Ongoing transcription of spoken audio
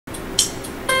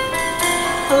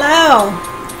Hello,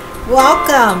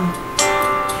 welcome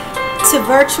to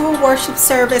Virtual Worship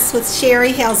Service with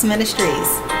Sherry Hales Ministries.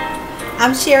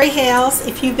 I'm Sherry Hales.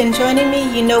 If you've been joining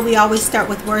me, you know we always start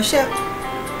with worship,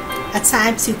 a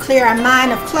time to clear our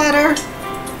mind of clutter,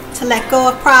 to let go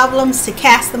of problems, to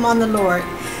cast them on the Lord.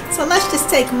 So let's just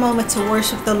take a moment to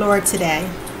worship the Lord today.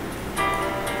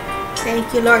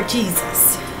 Thank you, Lord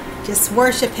Jesus. Just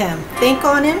worship Him. Think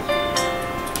on Him.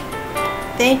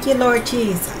 Thank you, Lord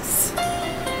Jesus.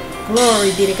 Glory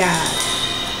be to God.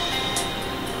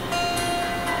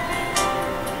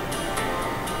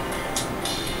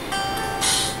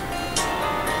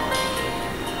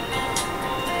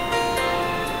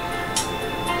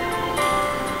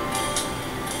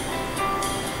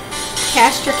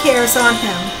 Cast your cares on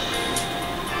Him.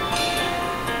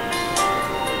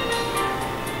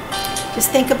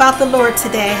 Just think about the Lord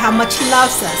today, how much He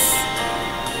loves us.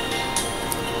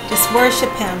 Just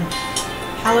worship Him.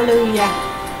 Hallelujah.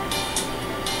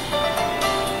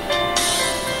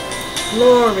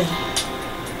 Glory.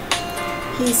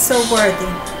 He's so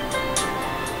worthy.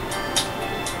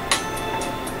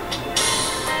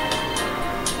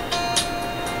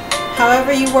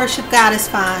 However you worship God is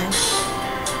fine.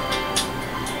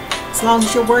 As long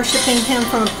as you're worshiping Him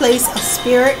from a place of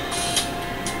spirit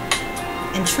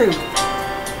and truth.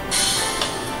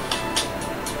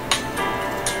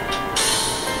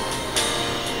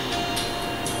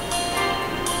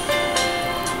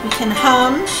 You can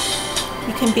hum.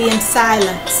 You can be in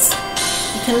silence.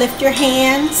 You can lift your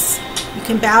hands. You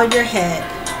can bow your head.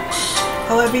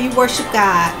 However you worship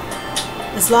God,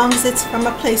 as long as it's from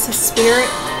a place of spirit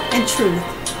and truth,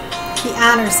 He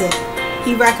honors it,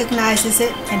 He recognizes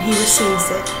it, and He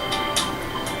receives it.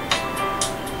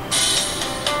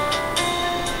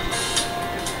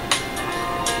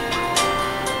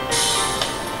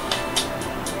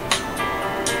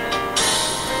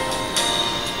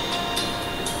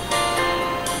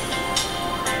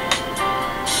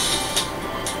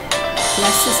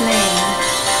 Bless His name.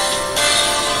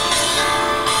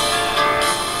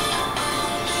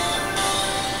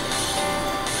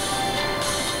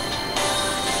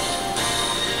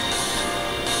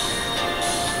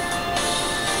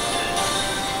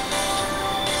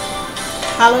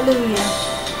 Hallelujah.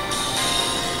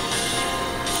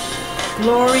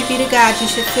 Glory be to God. You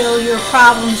should feel your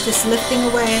problems just lifting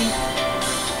away.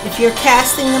 If you're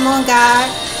casting them on God,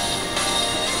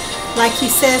 like He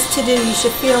says to do, you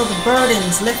should feel the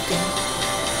burdens lifting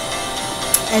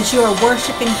as you are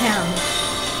worshiping Him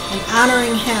and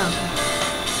honoring Him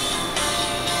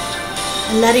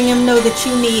and letting Him know that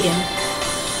you need Him.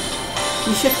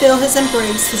 You should feel His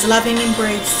embrace, His loving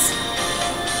embrace.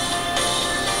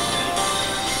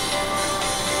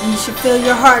 And you should feel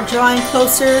your heart drawing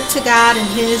closer to God and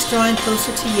His drawing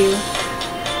closer to you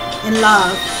in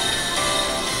love.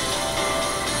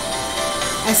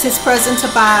 As His presence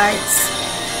abides.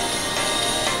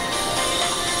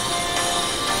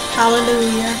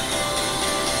 Hallelujah.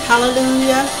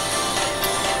 Hallelujah.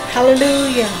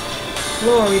 Hallelujah.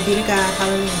 Glory be to God.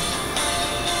 Hallelujah.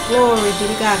 Glory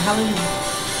be to God. Hallelujah.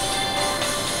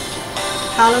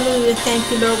 Hallelujah. Thank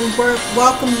you, Lord. We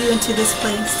welcome you into this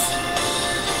place.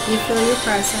 We feel your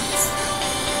presence.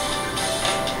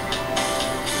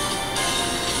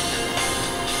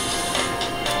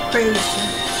 Praise you.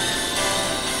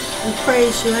 We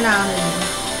praise you and honor you.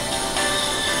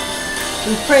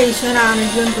 We praise you and honor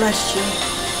you and bless you.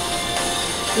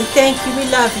 We thank you, we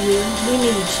love you, we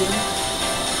need you.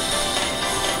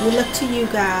 We look to you,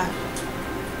 God.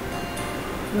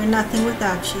 We're nothing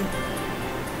without you.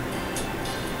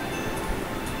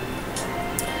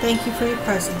 Thank you for your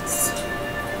presence.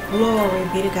 Glory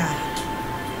be to God.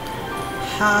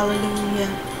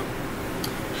 Hallelujah.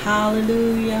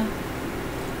 Hallelujah.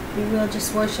 We will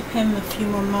just worship Him a few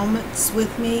more moments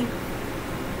with me.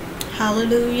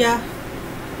 Hallelujah.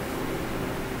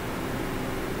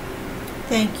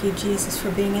 Thank you, Jesus,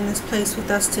 for being in this place with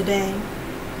us today.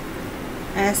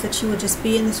 I ask that you would just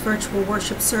be in this virtual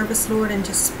worship service, Lord, and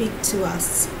just speak to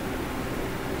us.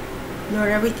 Lord,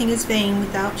 everything is vain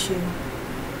without you.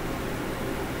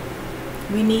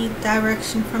 We need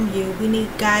direction from you. We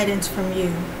need guidance from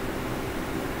you.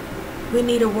 We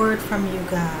need a word from you,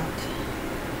 God.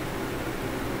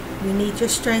 We need your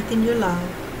strength and your love.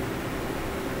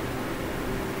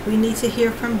 We need to hear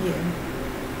from you.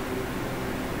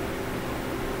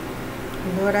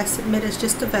 Lord, I submit as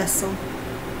just a vessel.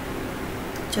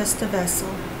 Just a vessel.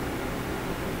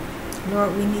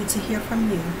 Lord, we need to hear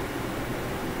from you.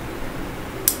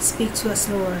 Speak to us,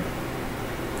 Lord.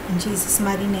 In Jesus'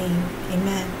 mighty name,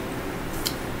 amen.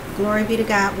 Glory be to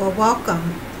God. Well,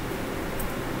 welcome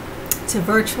to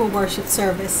Virtual Worship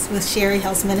Service with Sherry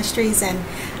Hales Ministries, and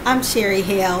I'm Sherry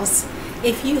Hales.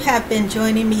 If you have been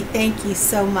joining me, thank you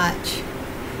so much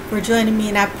for joining me,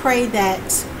 and I pray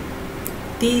that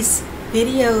these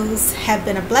videos have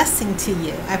been a blessing to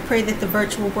you. I pray that the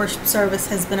Virtual Worship Service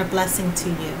has been a blessing to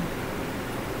you.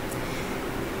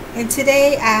 And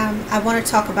today I want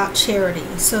to talk about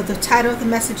charity. So the title of the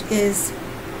message is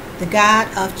The God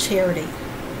of Charity.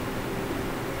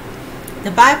 The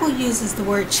Bible uses the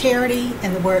word charity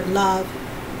and the word love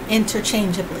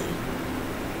interchangeably.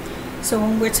 So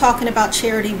when we're talking about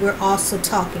charity, we're also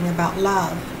talking about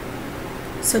love.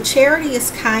 So charity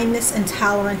is kindness and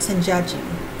tolerance in judging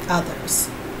others.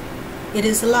 It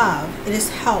is love. It is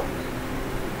help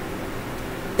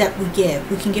that we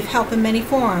give. We can give help in many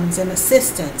forms, in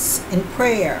assistance, in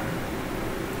prayer,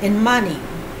 in money.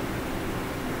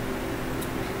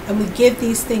 And we give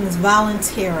these things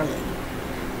voluntarily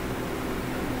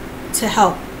to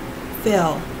help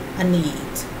fill a need.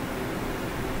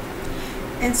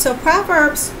 And so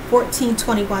Proverbs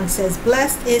 14:21 says,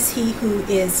 "Blessed is he who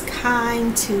is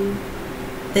kind to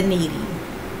the needy."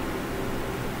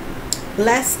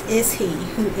 Blessed is he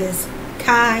who is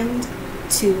kind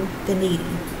to the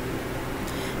needy.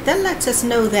 That lets us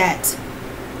know that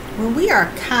when we are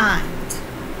kind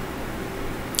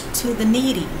to the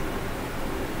needy,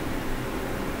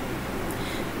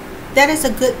 that is a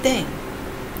good thing.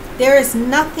 There is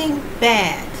nothing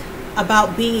bad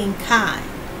about being kind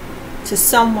to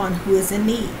someone who is in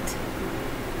need.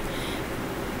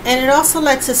 And it also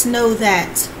lets us know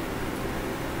that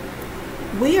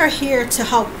we are here to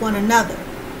help one another.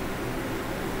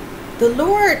 The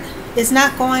Lord is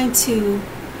not going to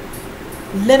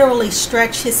literally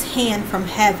stretch his hand from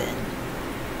heaven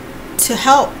to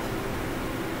help.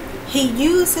 He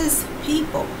uses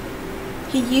people.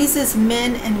 He uses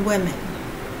men and women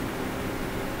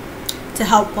to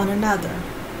help one another.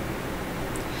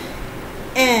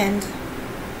 And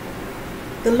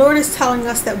the Lord is telling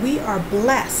us that we are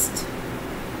blessed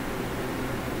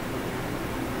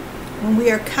when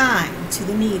we are kind to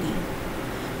the needy.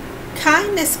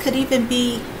 Kindness could even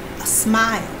be a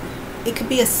smile. It could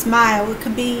be a smile. It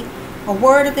could be a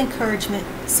word of encouragement.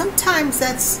 Sometimes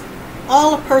that's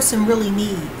all a person really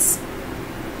needs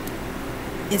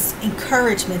is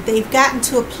encouragement. They've gotten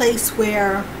to a place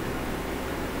where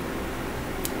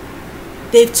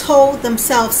they've told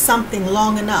themselves something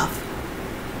long enough,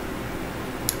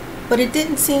 but it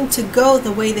didn't seem to go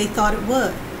the way they thought it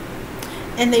would.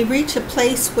 And they reach a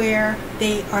place where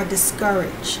they are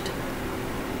discouraged.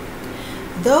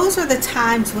 Those are the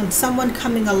times when someone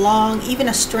coming along, even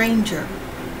a stranger,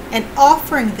 and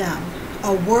offering them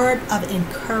a word of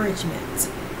encouragement,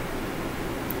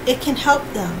 it can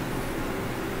help them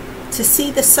to see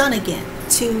the sun again,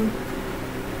 to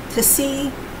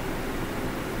see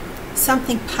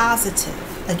something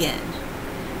positive again,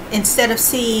 instead of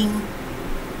seeing,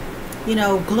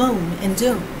 gloom and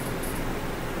doom.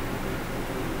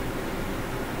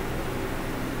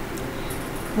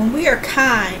 When we are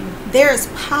kind, there is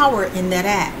power in that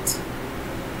act.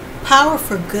 Power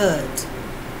for good.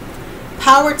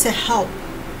 Power to help.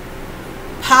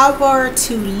 Power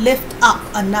to lift up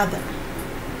another.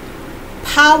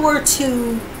 Power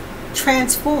to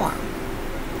transform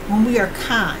when we are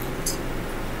kind.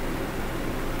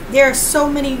 There are so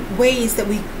many ways that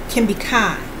we can be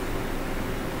kind.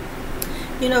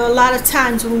 A lot of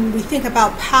times when we think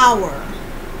about power,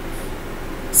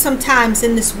 sometimes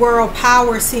in this world,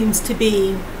 power seems to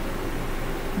be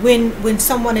when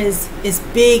someone is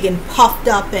big and puffed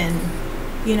up and,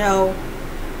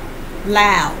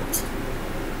 loud.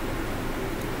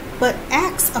 But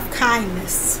acts of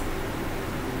kindness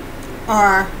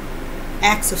are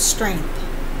acts of strength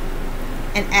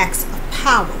and acts of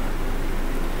power.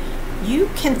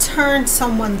 You can turn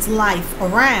someone's life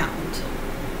around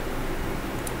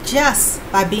just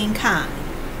by being kind.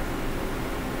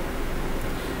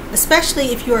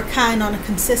 Especially if you are kind on a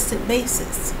consistent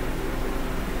basis.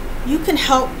 You can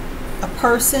help a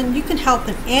person, you can help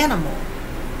an animal,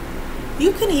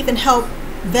 you can even help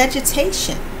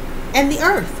vegetation and the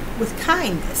earth with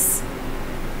kindness.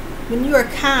 When you are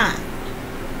kind,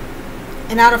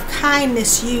 and out of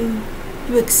kindness you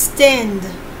extend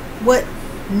what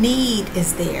need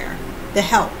is there, the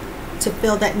help to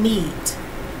fill that need.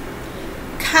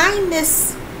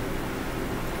 Kindness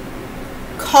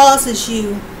causes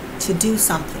you to do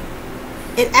something.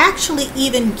 It actually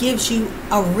even gives you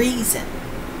a reason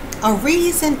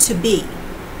to be.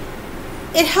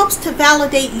 It helps to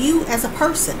validate you as a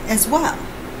person as well.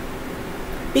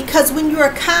 Because when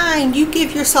you're kind, you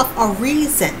give yourself a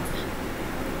reason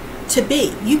to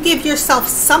be. You give yourself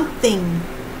something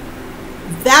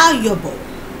valuable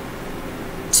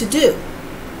to do.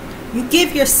 You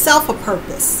give yourself a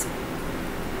purpose.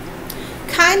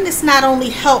 Kindness not only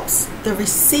helps the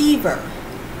receiver,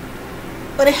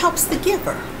 but it helps the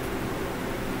giver.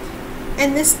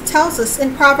 And this tells us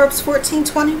in Proverbs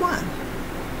 14:21,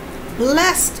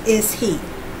 blessed is he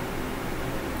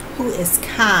who is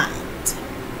kind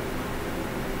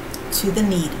to the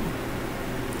needy.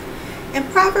 And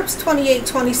Proverbs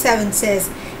 28:27 says,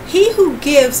 he who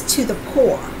gives to the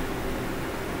poor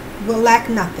will lack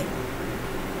nothing.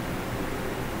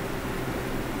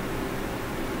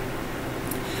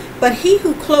 But he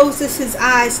who closes his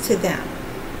eyes to them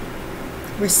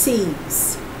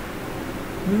receives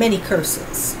many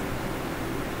curses.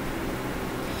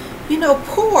 You know,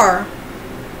 poor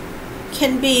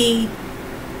can be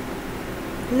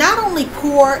not only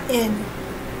poor in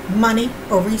money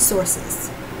or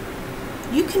resources.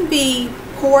 You can be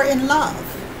poor in love.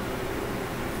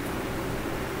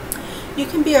 You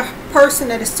can be a person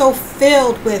that is so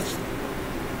filled with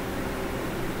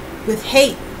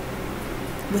hate,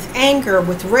 with anger,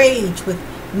 with rage, with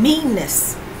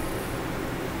meanness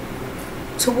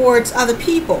towards other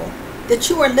people, that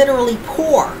you are literally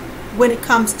poor when it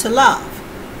comes to love.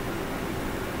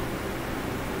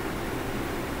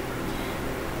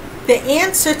 The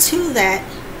answer to that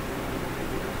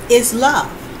is love,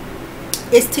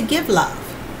 is to give love.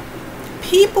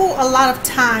 People a lot of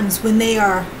times when they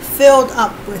are filled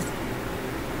up with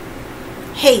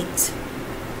hate,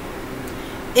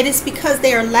 it is because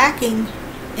they are lacking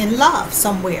in love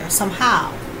somewhere,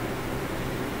 somehow.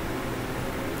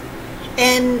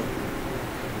 And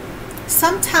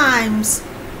sometimes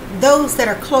those that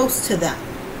are close to them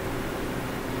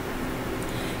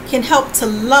can help to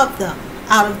love them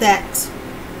out of that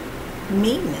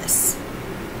meanness.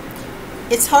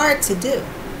 It's hard to do,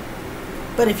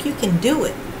 but if you can do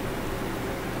it,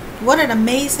 what an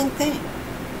amazing thing.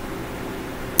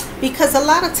 Because a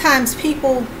lot of times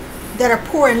people that are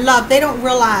poor in love, they don't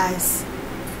realize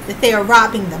that they are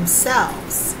robbing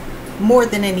themselves more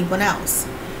than anyone else.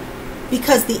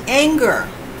 Because the anger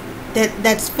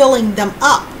that's filling them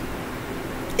up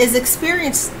is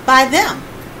experienced by them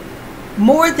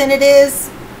more than it is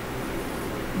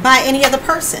by any other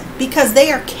person, because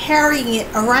they are carrying it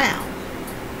around.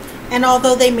 And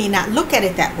although they may not look at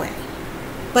it that way,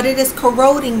 but it is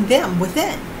corroding them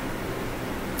within.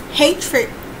 Hatred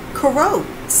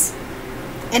corrodes,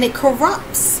 and it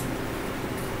corrupts,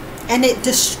 and it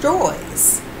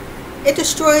destroys. It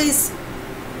destroys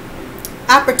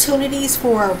opportunities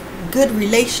for good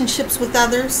relationships with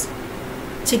others,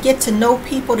 to get to know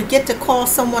people, to get to call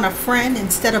someone a friend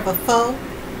instead of a foe.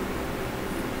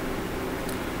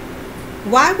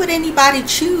 Why would anybody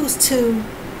choose to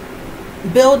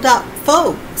build up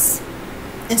foes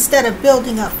instead of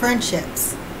building up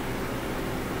friendships?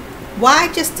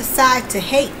 Why just decide to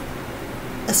hate,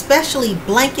 especially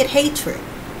blanket hatred,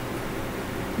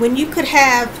 when you could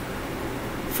have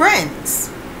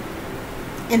friends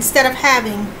instead of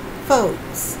having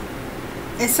foes?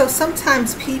 And so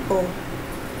sometimes people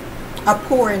are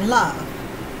poor in love.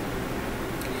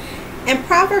 In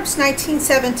Proverbs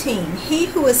 19:17, he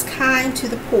who is kind to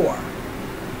the poor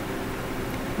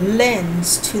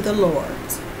lends to the Lord,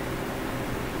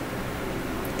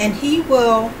 and he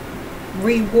will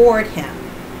reward him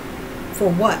for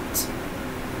what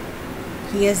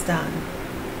he has done.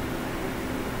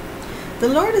 The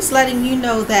Lord is letting you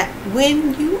know that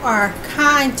when you are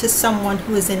kind to someone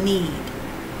who is in need,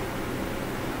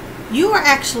 you are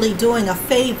actually doing a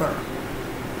favor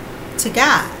to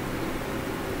God.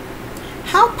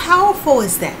 How powerful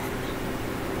is that?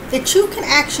 That you can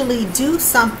actually do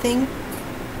something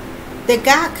that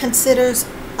God considers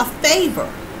a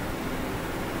favor.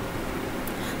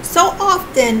 So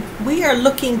often we are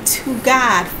looking to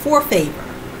God for favor,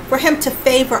 for him to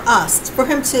favor us, for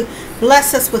him to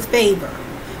bless us with favor.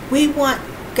 We want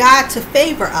God to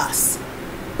favor us,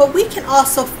 but we can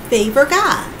also favor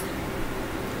God.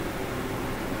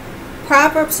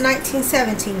 Proverbs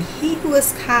 19:17, he who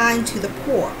is kind to the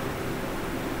poor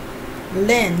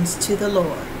lends to the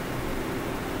Lord.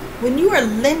 When you are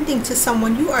lending to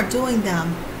someone, you are doing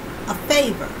them a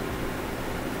favor.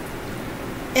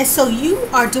 And so you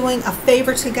are doing a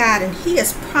favor to God, and he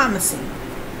is promising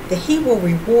that he will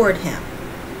reward him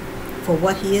for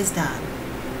what he has done.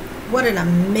 What an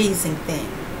amazing thing.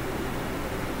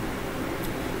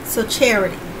 So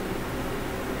charity.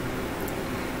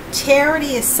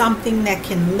 Charity is something that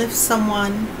can lift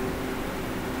someone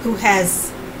who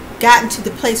has gotten to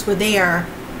the place where they are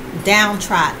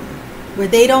downtrodden, where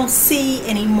they don't see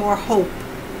any more hope,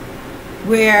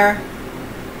 where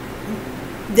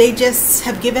they just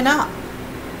have given up.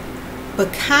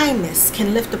 But kindness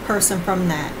can lift a person from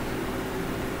that.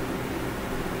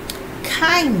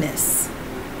 Kindness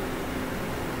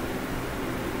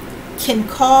can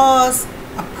cause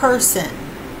a person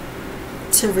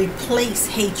to replace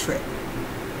hatred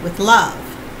with love.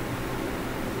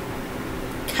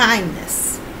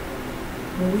 Kindness.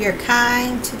 When we are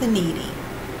kind to the needy,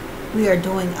 we are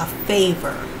doing a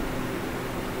favor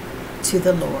to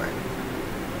the Lord.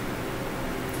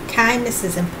 Kindness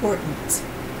is important,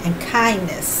 and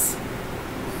kindness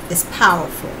is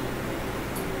powerful.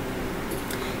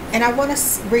 And I want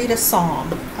to read a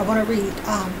psalm. I want to read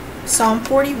Psalm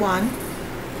 41,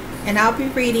 and I'll be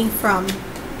reading from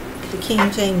the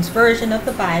King James Version of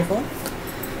the Bible.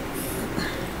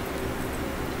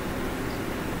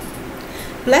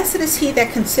 Blessed is he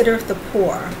that considereth the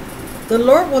poor. The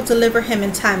Lord will deliver him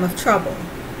in time of trouble.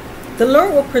 The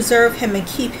Lord will preserve him and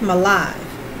keep him alive,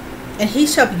 and he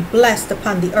shall be blessed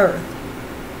upon the earth.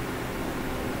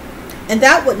 And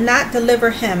thou wilt not deliver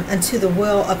him unto the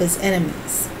will of his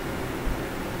enemies.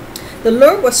 The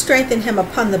Lord will strengthen him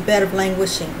upon the bed of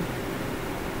languishing.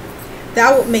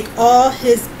 Thou wilt make all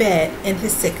his bed in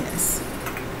his sickness.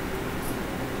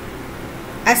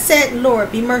 I said,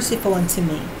 Lord, be merciful unto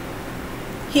me.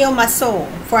 Heal my soul,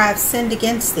 for I have sinned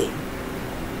against thee.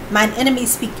 Mine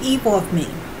enemies speak evil of me.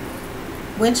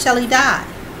 When shall he die,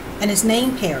 and his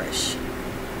name perish?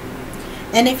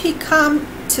 And if he come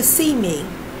to see me,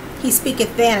 he speaketh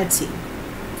vanity.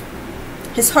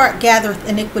 His heart gathereth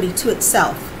iniquity to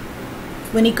itself.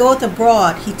 When he goeth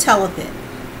abroad, he telleth it.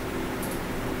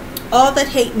 All that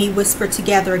hate me whisper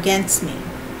together against me.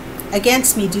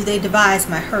 Against me do they devise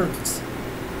my hurts.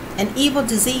 An evil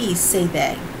disease, say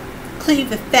they,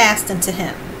 cleaveth fast unto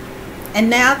him.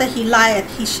 And now that he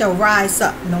lieth, he shall rise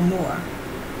up no more.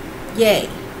 Yea,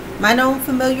 mine own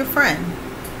familiar friend,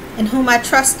 in whom I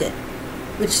trusted,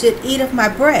 which did eat of my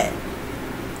bread,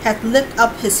 hath lifted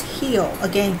up his heel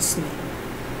against me.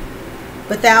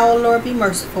 But thou, O Lord, be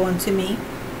merciful unto me,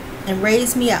 and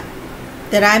raise me up,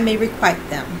 that I may requite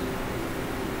them.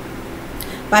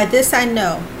 By this I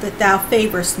know that thou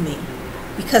favorest me,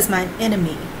 because mine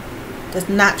enemy does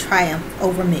not triumph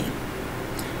over me.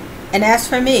 And as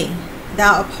for me,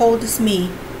 thou upholdest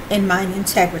me in mine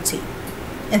integrity,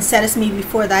 and settest me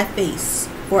before thy face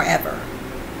forever.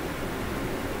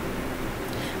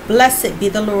 Blessed be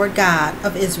the Lord God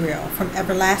of Israel from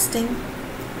everlasting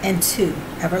and to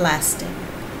everlasting.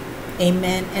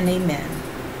 Amen and amen.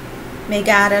 May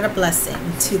God add a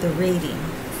blessing to the reading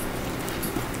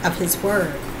of his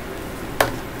word.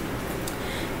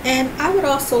 And I would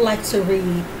also like to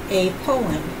read a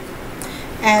poem.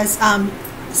 As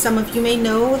some of you may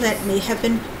know that may have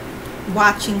been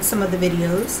watching some of the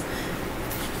videos,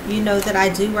 you know that I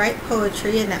do write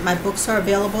poetry, and that my books are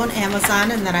available on Amazon,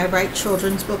 and that I write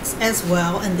children's books as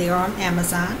well, and they are on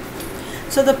Amazon.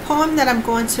 So the poem that I'm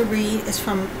going to read is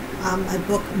from my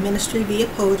book Ministry via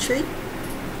Poetry,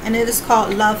 and it is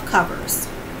called Love Covers.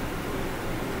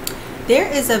 There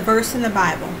is a verse in the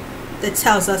Bible that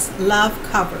tells us love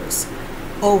covers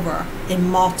over a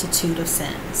multitude of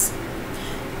sins.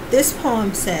 This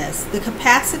poem says, the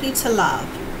capacity to love,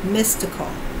 mystical,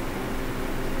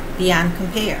 beyond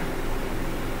compare.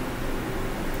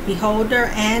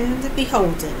 Beholder and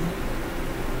beholden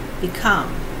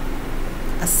become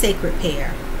a sacred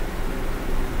pair.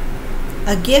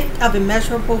 A gift of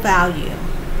immeasurable value.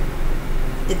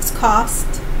 Its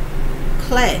cost,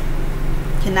 clay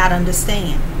cannot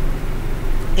understand.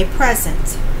 A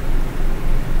present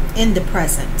in the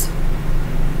present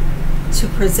to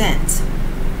present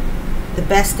the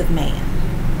best of man.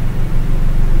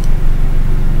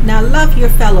 Now love your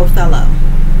fellow.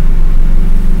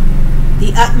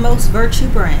 The utmost virtue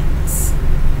brings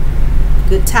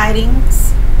good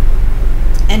tidings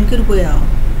and goodwill.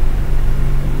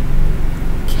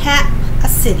 Cap a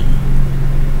city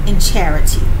in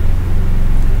charity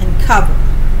and cover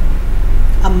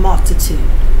a multitude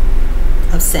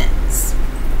of sins.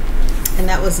 And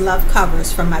that was Love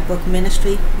Covers from my book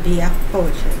Ministry via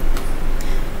Poetry.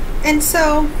 And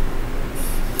so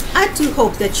I do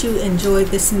hope that you enjoyed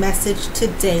this message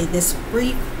today, this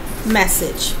brief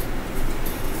message.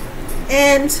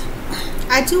 And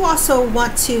I do also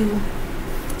want to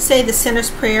say the sinner's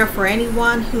prayer for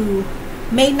anyone who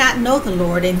may not know the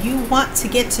Lord and you want to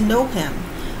get to know him.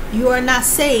 You are not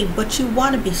saved, but you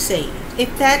want to be saved.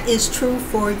 If that is true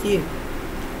for you,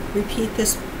 repeat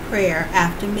this prayer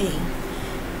after me.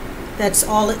 That's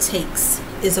all it takes,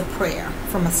 is a prayer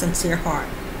from a sincere heart.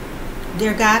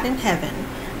 Dear God in heaven,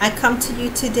 I come to you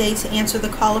today to answer the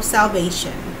call of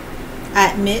salvation.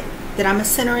 I admit that I'm a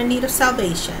sinner in need of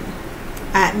salvation.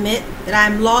 I admit that I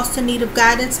am lost in need of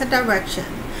guidance and direction.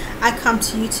 I come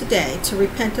to you today to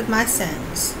repent of my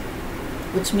sins,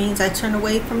 which means I turn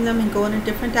away from them and go in a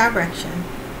different direction.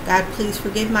 God, please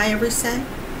forgive my every sin.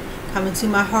 Come into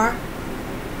my heart.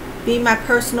 Be my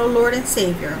personal Lord and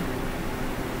Savior.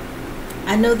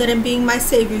 I know that in being my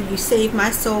Savior, you save my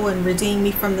soul and redeem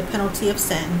me from the penalty of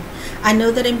sin. I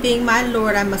know that in being my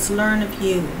Lord, I must learn of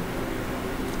you.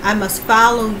 I must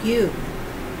follow you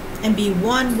and be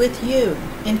one with you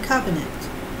in covenant.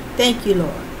 Thank you,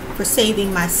 Lord, for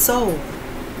saving my soul.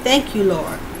 Thank you,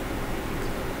 Lord,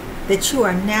 that you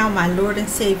are now my Lord and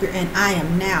Savior, and I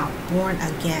am now born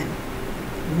again,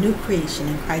 a new creation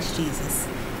in Christ Jesus.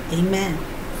 Amen.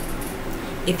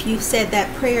 If you said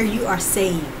that prayer, you are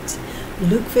saved.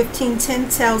 Luke 15:10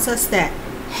 tells us that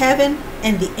heaven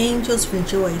and the angels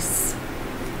rejoice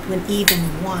when even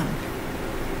one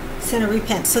sinner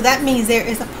repents. So that means there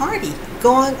is a party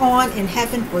going on in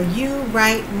heaven for you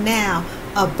right now.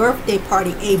 A birthday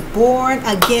party, a born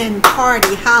again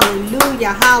party.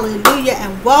 Hallelujah, hallelujah,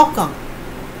 and welcome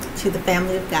to the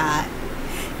family of God.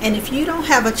 And if you don't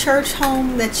have a church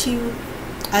home that you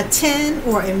attend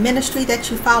or a ministry that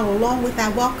you follow along with, I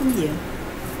welcome you.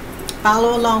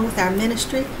 Follow along with our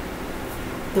ministry.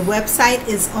 The website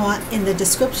is in the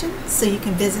description, so you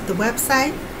can visit the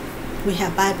website. We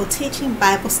have Bible teaching,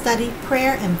 Bible study,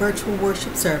 prayer, and virtual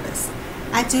worship service.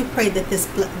 I do pray that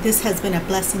this has been a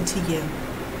blessing to you.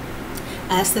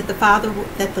 I ask that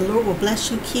the Lord will bless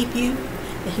you, keep you,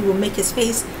 that He will make His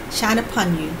face shine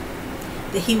upon you,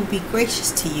 that He will be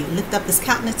gracious to you, lift up His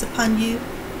countenance upon you,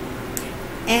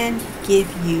 and give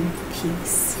you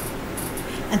peace.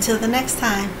 Until the next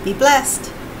time, be blessed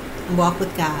and walk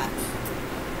with God.